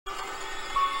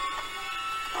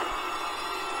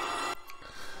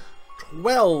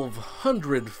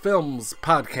1,200 Films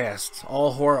Podcast.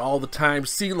 All horror, all the time.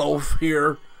 Chuckloaf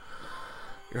here.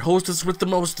 Your hostess with the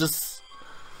mostest.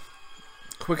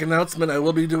 Quick announcement, I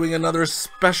will be doing another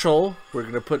special. We're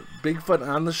going to put Bigfoot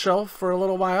on the shelf for a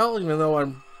little while, even though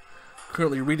I'm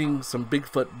currently reading some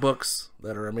Bigfoot books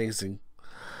that are amazing.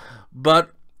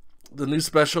 But the new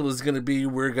special is going to be,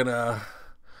 I'm going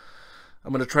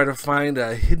to try to find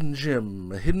a hidden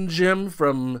gem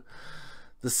from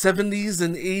the 70s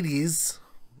and 80s,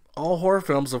 all horror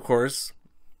films, of course,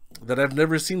 that I've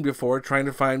never seen before, trying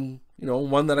to find,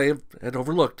 one that I had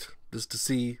overlooked, just to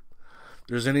see if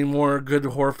there's any more good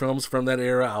horror films from that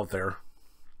era out there.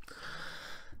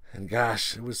 And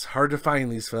gosh, it was hard to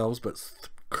find these films, but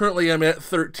currently I'm at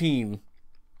 13.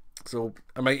 So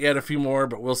I might add a few more,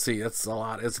 but we'll see. That's a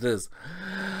lot, as it is.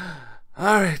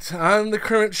 Alright, on the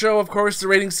current show, of course, the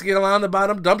rating scale on the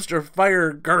bottom, dumpster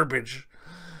fire garbage.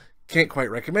 Can't quite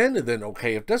recommend, and then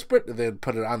okay if desperate, and then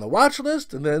put it on the watch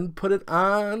list, and then put it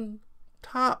on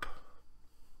top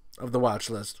of the watch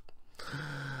list.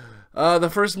 The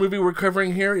first movie we're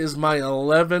covering here is my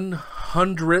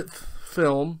 1100th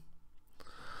film.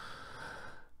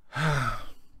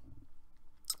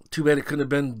 Too bad it couldn't have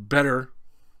been better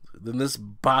than this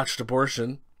botched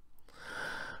abortion.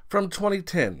 From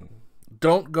 2010,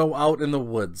 Don't Go Out in the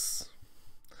Woods.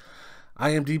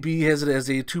 IMDb has it as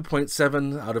a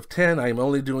 2.7 out of 10. I am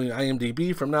only doing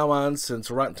IMDb from now on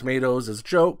since Rotten Tomatoes is a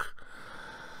joke.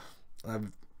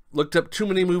 I've looked up too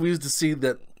many movies to see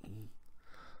that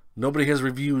nobody has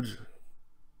reviewed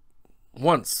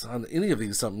once on any of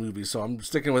these movies, so I'm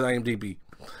sticking with IMDb.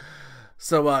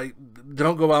 So,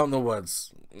 Don't Go Out in the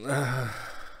Woods.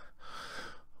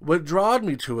 What drawed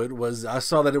me to it was I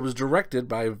saw that it was directed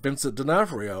by Vincent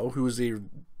D'Onofrio, who is a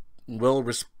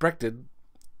well-respected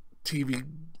TV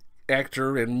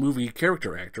actor and movie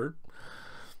character actor.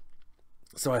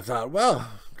 So I thought, well,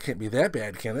 can't be that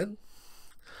bad, can it?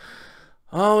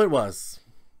 Oh, it was.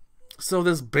 So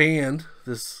this band,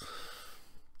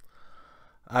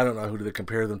 I don't know who to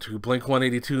compare them to.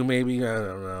 Blink-182 maybe? I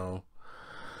don't know.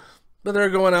 But they're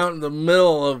going out in the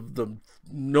middle of the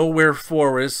nowhere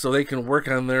forest so they can work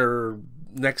on their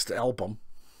next album.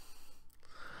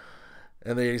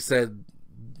 And they said,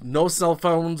 no cell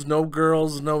phones, no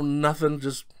girls, no nothing.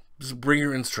 Just bring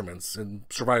your instruments and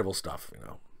survival stuff,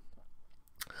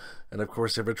 And of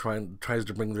course, everyone tries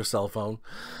to bring their cell phone.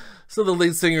 So the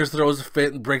lead singer throws a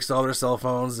fit and breaks all their cell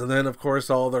phones. And then, of course,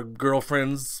 all their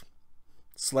girlfriends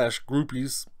 /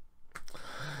 groupies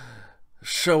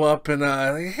show up and,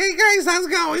 hey guys, how's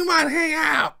it going? We want to hang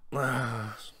out.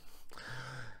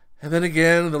 And then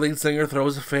again, the lead singer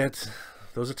throws a fit,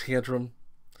 throws a tantrum.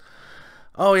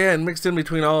 Oh yeah, and mixed in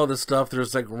between all of this stuff,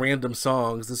 there's like random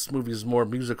songs. This movie is more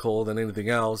musical than anything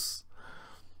else.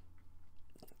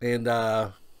 And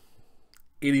 80%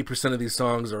 of these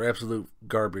songs are absolute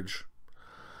garbage.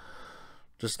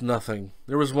 Just nothing.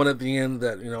 There was one at the end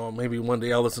that, maybe one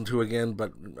day I'll listen to again,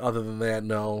 but other than that,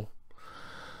 no.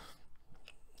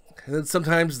 And then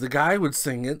sometimes the guy would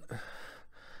sing it,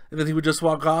 and then he would just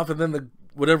walk off, and then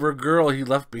whatever girl he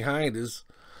left behind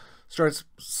starts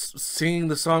singing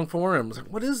the song for him. It's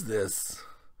like, what is this?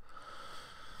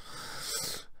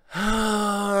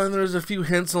 And there's a few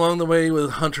hints along the way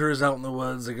with hunters out in the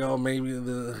woods. Like, oh, maybe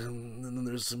and then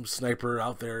there's some sniper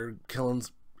out there killing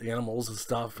animals and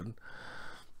stuff. And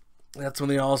that's when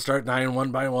they all start dying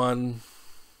one by one.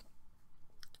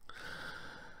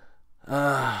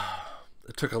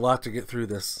 It took a lot to get through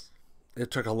this.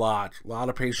 It took a lot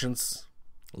of patience,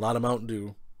 a lot of Mountain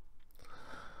Dew.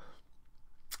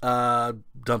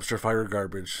 Dumpster fire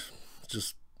garbage.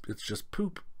 It's just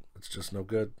poop. It's just no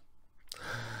good.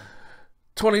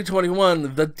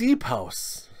 2021, The Deep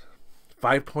House.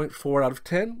 5.4 out of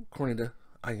 10, according to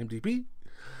IMDb.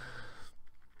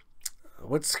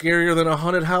 What's scarier than a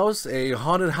haunted house? A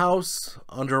haunted house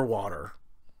underwater.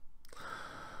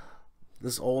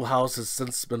 This old house has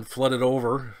since been flooded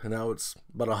over, and now it's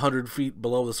about 100 feet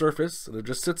below the surface, and it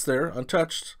just sits there,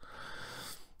 untouched.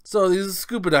 So these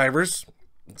scuba divers,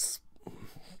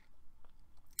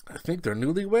 I think they're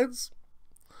newlyweds,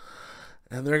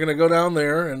 and they're going to go down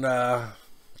there and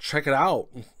check it out,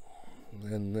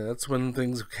 and that's when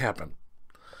things happen.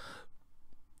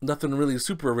 Nothing really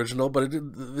super original, but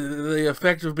the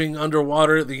effect of being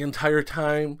underwater the entire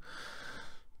time,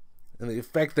 and the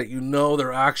effect that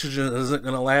their oxygen isn't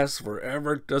going to last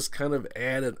forever, does kind of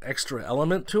add an extra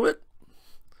element to it.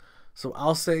 So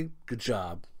I'll say, good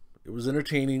job. It was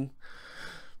entertaining.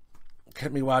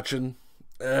 Kept me watching.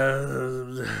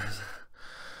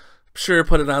 Sure,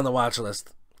 put it on the watch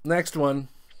list. Next one,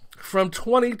 from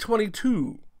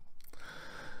 2022.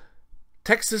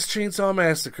 Texas Chainsaw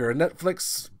Massacre.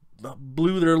 Netflix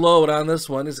blew their load on this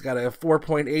one. It's got a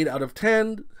 4.8 out of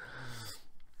 10.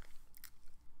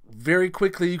 Very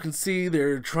quickly, you can see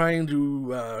they're trying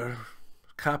to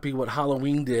copy what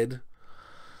Halloween did.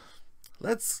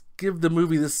 Let's give the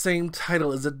movie the same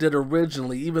title as it did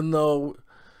originally, even though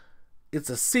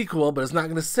it's a sequel, but it's not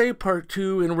going to say part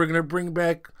 2, and we're going to bring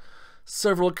back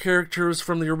several characters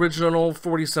from the original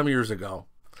 40-some years ago.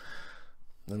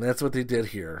 And that's what they did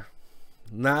here.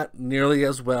 Not nearly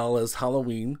as well as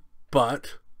Halloween,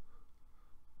 but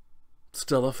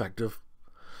still effective.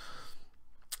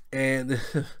 And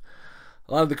a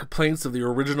lot of the complaints of the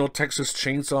original Texas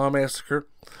Chainsaw Massacre,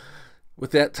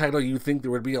 with that title, you'd think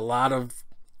there would be a lot of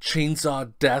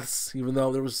chainsaw deaths, even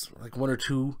though there was like 1 or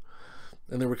 2,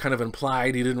 and they were kind of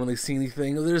implied. You didn't really see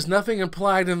anything. There's nothing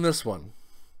implied in this one.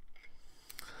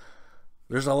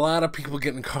 There's a lot of people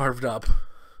getting carved up.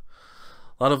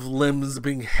 A lot of limbs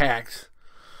being hacked.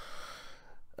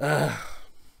 There's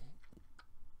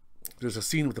a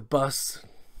scene with the bus.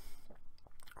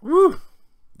 Woo!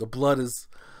 The blood is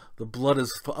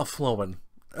flowing.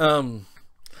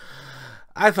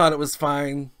 I thought it was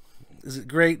fine. Is it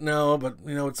great? No, but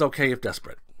you know, it's okay if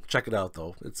desperate. Check it out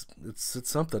though. It's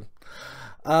something.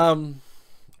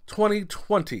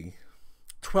 2020,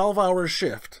 12-hour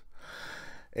shift.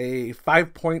 A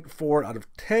 5.4 out of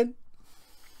 10.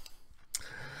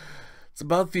 It's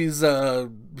about these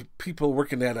people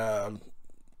working at a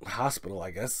hospital,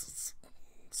 I guess. It's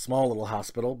a small little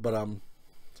hospital, but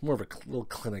it's more of a little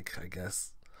clinic, I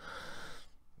guess.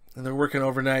 And they're working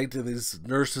overnight, and these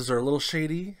nurses are a little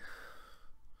shady.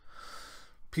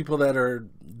 People that are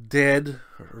dead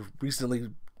or recently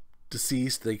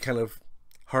deceased, they kind of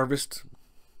harvest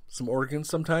some organs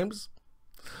sometimes,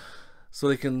 so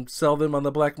they can sell them on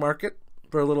the black market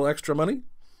for a little extra money.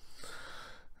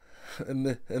 And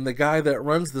the guy that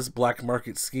runs this black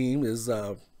market scheme is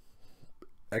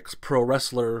ex-pro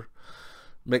wrestler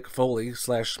Mick Foley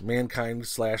 / Mankind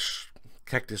 /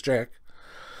 Cactus Jack.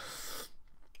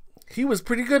 He was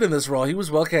pretty good in this role. He was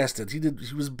well casted. He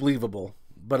was believable.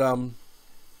 But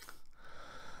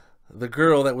the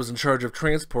girl that was in charge of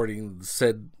transporting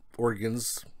said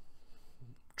organs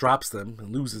drops them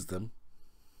and loses them.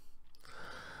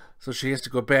 So she has to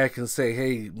go back and say,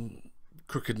 "Hey,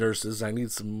 crooked nurses, I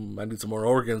need some more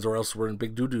organs, or else we're in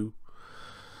big doo-doo."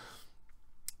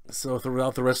 So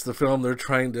throughout the rest of the film, they're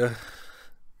trying to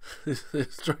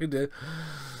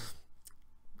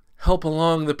help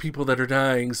along the people that are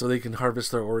dying so they can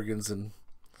harvest their organs and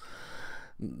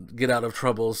get out of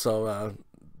trouble. So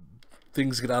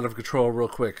things get out of control real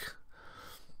quick.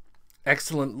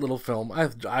 Excellent little film.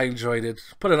 I enjoyed it.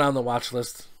 Put it on the watch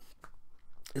list.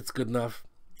 It's good enough.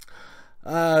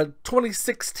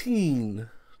 2016,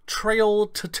 Trail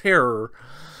to Terror.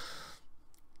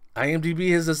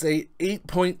 IMDb has this a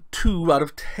 8.2 out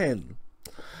of 10.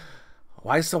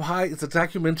 Why so high? It's a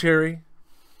documentary.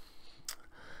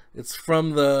 It's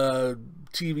from the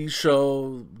TV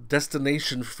show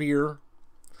Destination Fear,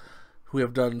 who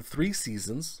have done 3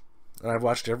 seasons. And I've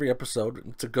watched every episode.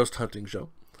 It's a ghost hunting show.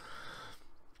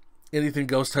 Anything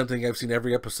ghost hunting, I've seen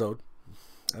every episode.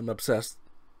 I'm obsessed.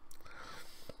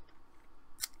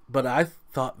 But I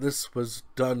thought this was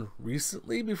done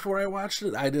recently before I watched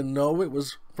it. I didn't know it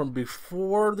was from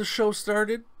before the show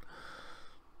started.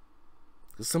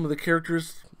 Because some of the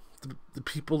characters, the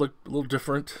people look a little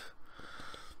different.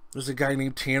 There's a guy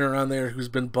named Tanner on there who's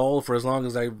been bald for as long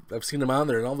as I've seen him on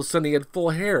there. And all of a sudden he had full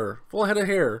head of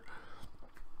hair.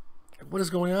 What is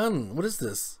going on? What is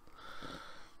this?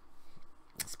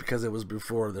 It's because it was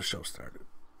before the show started.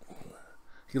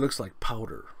 He looks like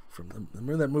Powder from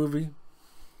remember that movie?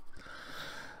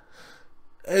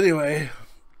 Anyway,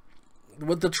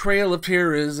 what the Trail of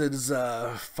Terror is, it is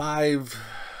 5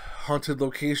 haunted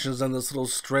locations on this little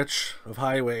stretch of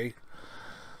highway.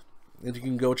 And you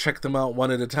can go check them out one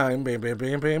at a time. Bam, bam,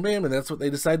 bam, bam, bam. And that's what they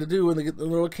decide to do when they get the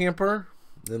little camper.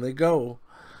 Then they go.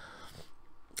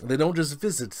 They don't just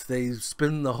visit. They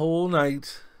spend the whole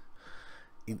night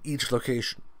in each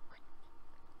location.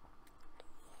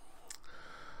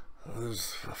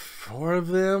 There's 4 of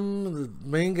them. The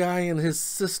main guy and his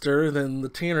sister. Then the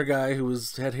Tanner guy who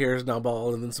had hair is now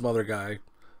bald. And then some other guy.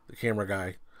 The camera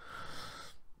guy.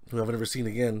 Who I've never seen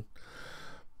again.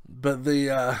 But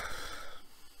the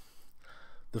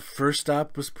first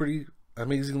stop was pretty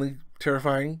amazingly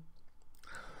terrifying.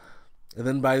 And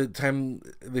then by the time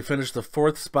they finished the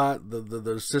 4th spot,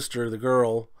 the sister, the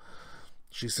girl,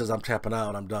 she says, "I'm tapping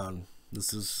out. I'm done.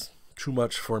 This is too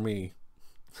much for me."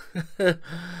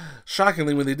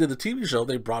 Shockingly, when they did the TV show,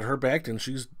 they brought her back, and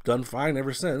she's done fine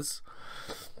ever since.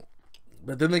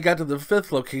 But then they got to the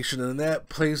 5th location, and that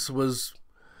place was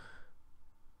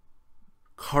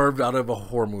carved out of a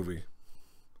horror movie.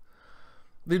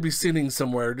 They'd be sitting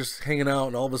somewhere, just hanging out,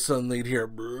 and all of a sudden they'd hear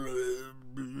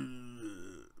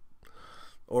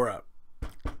or a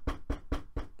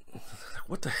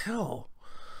what the hell?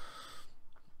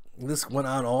 This went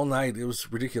on all night. It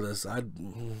was ridiculous. I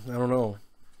don't know.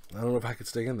 I don't know if I could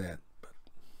stay in that, but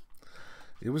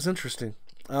it was interesting.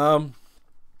 Yeah,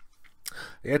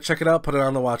 check it out. Put it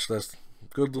on the watch list.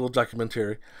 Good little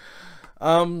documentary.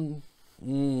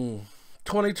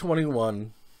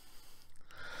 2021.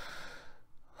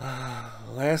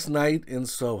 Last Night in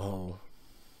Soho.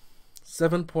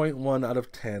 7.1 out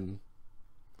of 10.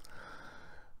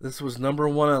 This was number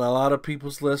 1 on a lot of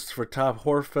people's lists for top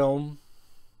horror film.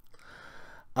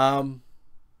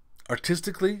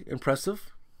 Artistically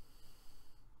impressive.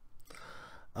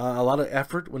 A lot of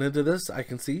effort went into this, I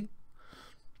can see.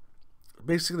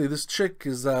 Basically, this chick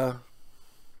is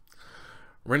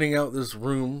renting out this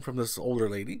room from this older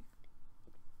lady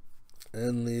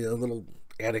in the little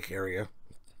attic area.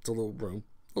 It's a little room,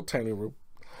 little tiny room.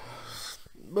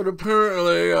 But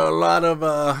apparently, a lot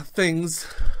of things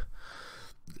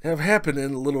have happened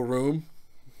in the little room,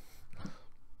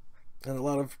 and a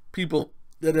lot of people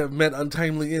that have met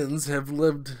untimely ends have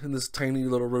lived in this tiny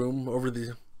little room over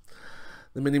the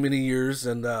many years,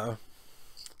 and so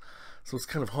it's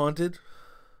kind of haunted.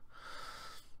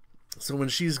 So when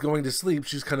she's going to sleep,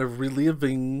 she's kind of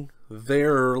reliving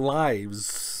their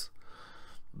lives,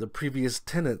 the previous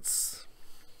tenants,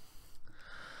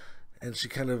 and she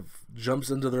kind of jumps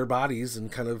into their bodies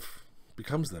and kind of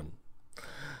becomes them.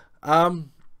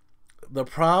 The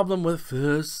problem with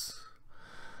this,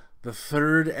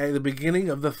 the beginning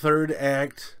of the 3rd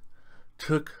act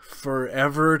took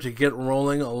forever to get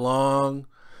rolling along.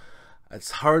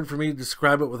 It's hard for me to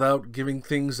describe it without giving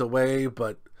things away,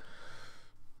 but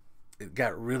it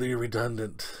got really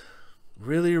redundant.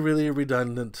 Really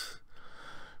redundant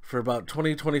for about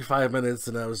 20-25 minutes,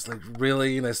 and I was like,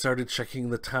 really? And I started checking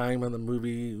the time on the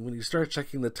movie. When you start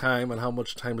checking the time on how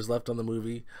much time is left on the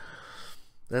movie,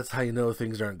 that's how you know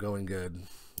things aren't going good.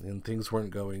 And things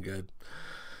weren't going good.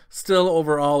 Still,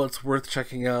 overall, it's worth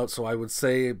checking out. So I would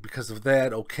say, because of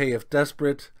that, okay if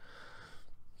desperate,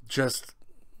 just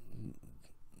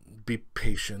be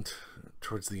patient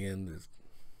towards the end.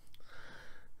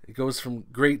 It goes from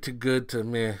great to good to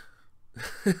meh.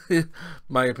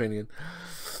 My opinion.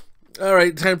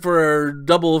 Alright, time for our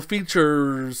double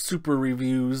feature super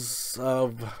reviews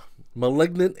of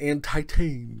Malignant and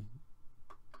Titane.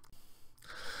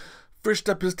 First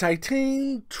up is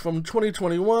Titane from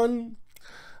 2021.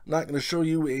 I'm not going to show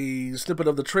you a snippet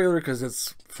of the trailer because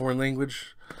it's foreign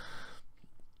language.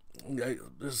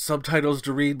 There's subtitles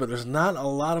to read, but there's not a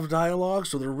lot of dialogue,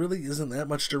 so there really isn't that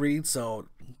much to read, so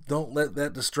don't let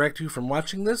that distract you from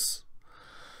watching this.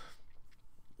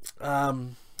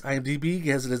 IMDb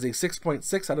has it as a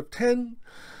 6.6 out of 10.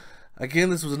 Again,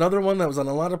 this was another one that was on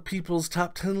a lot of people's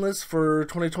top 10 lists for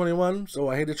 2021, so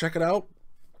I had to check it out.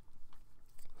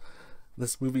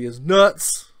 This movie is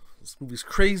nuts. This movie's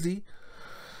crazy.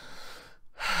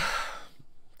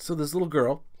 So this little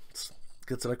girl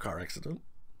gets in a car accident,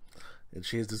 and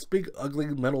she has this big ugly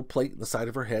metal plate in the side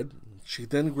of her head. She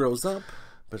then grows up,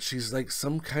 but she's like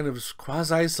some kind of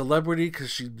quasi-celebrity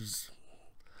because she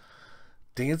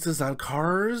dances on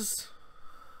cars.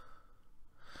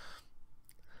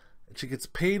 And she gets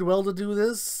paid well to do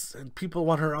this, and people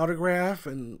want her autograph,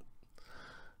 and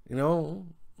you know,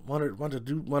 want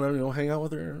to hang out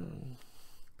with her.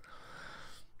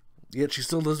 Yet she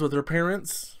still lives with her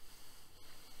parents.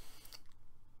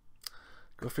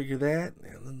 Go figure that.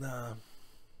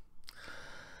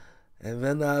 And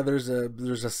then there's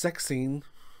a sex scene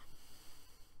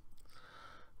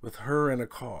with her in a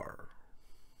car.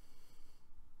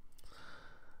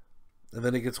 And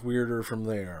then it gets weirder from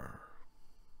there.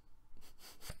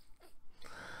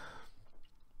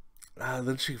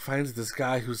 Then she finds this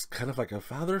guy who's kind of like a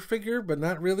father figure, but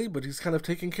not really, but he's kind of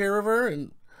taking care of her,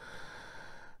 and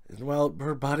while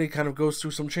her body kind of goes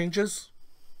through some changes,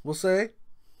 we'll say.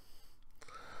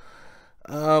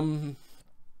 Boy,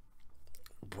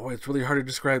 it's really hard to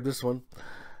describe this one.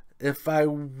 If I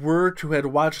were to have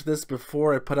watched this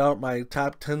before I put out my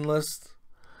top 10 list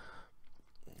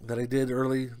that I did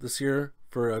early this year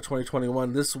for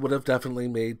 2021, this would have definitely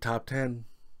made top 10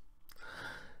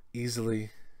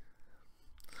 easily.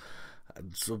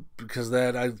 So because of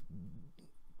that, I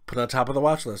put it on top of the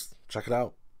watch list. Check it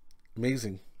out.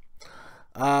 Amazing.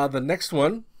 The next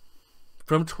one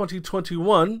from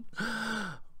 2021,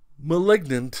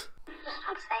 Malignant.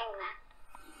 Stop saying that.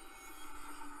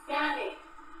 Maddie,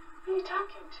 who are you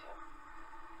talking to?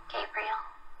 Gabriel.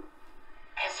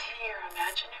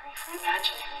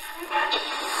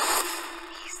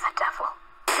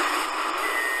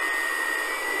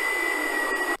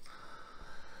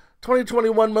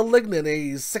 2021 Malignant,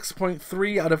 a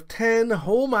 6.3 out of 10.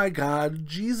 Oh my god,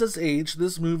 Jesus H,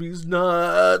 this movie's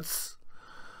nuts.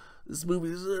 This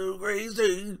movie's so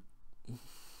crazy.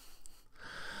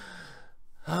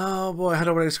 Oh boy, how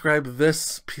do I describe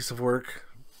this piece of work?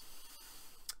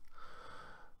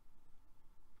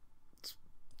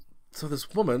 So this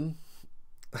woman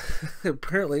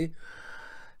apparently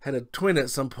had a twin at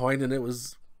some point, and it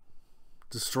was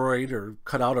destroyed or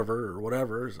cut out of her or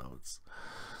whatever.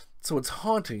 So it's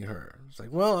haunting her. It's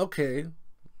like, well, okay,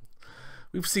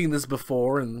 we've seen this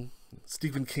before in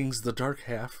Stephen King's The Dark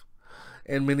Half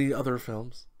and many other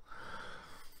films.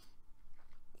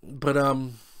 But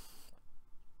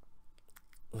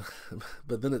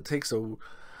then it takes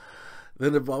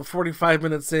then about 45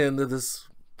 minutes into this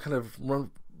kind of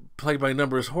play by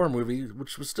numbers horror movie,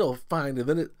 which was still fine, and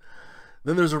then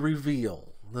there's a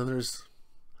reveal. Then there's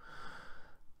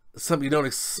something you don't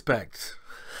expect.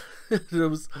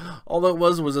 All it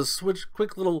was a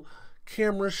quick little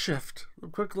camera shift, a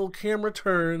quick little camera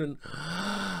turn, and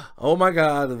oh my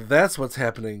god, that's what's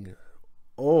happening.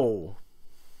 Oh,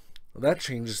 that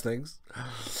changes things.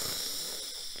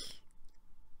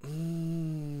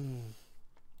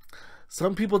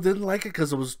 Some people didn't like it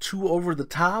because it was too over the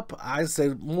top. I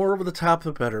said more over the top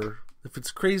the better. If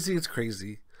it's crazy, it's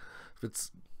crazy. If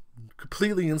it's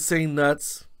completely insane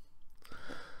nuts,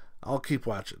 I'll keep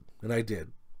watching. And I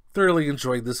did. Thoroughly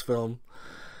enjoyed this film.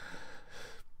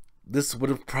 This would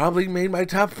have probably made my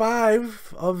top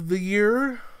 5 of the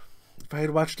year if I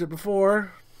had watched it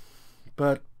before.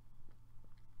 But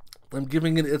I'm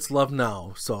giving it its love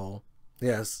now. So,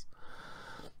 yes.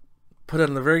 Put it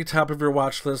on the very top of your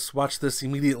watch list. Watch this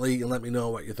immediately and let me know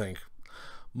what you think.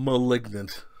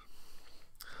 Malignant.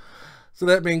 So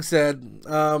that being said,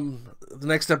 the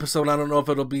next episode, I don't know if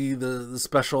it'll be the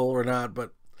special or not,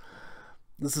 but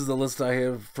this is the list I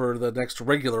have for the next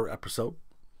regular episode.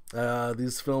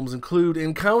 These films include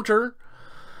Encounter,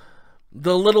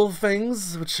 The Little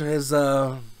Things, which has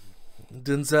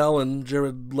Denzel and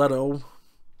Jared Leto,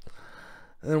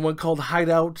 and then one called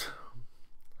Hideout,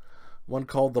 one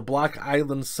called The Block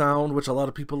Island Sound, which a lot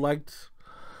of people liked,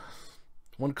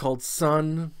 one called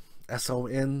Sun,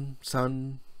 S-O-N,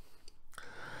 Sun.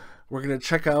 We're going to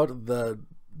check out the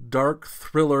dark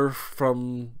thriller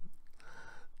from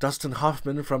Dustin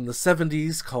Hoffman from the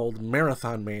 70s called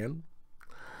Marathon Man.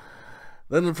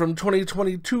 Then from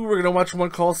 2022, we're going to watch one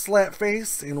called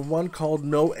Slapface and one called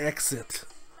No Exit.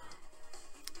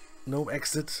 No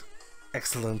Exit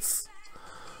Excellence.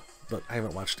 But I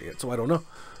haven't watched it yet, so I don't know.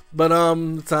 But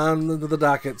it's on the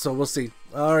docket, so we'll see.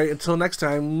 Alright, until next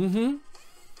time.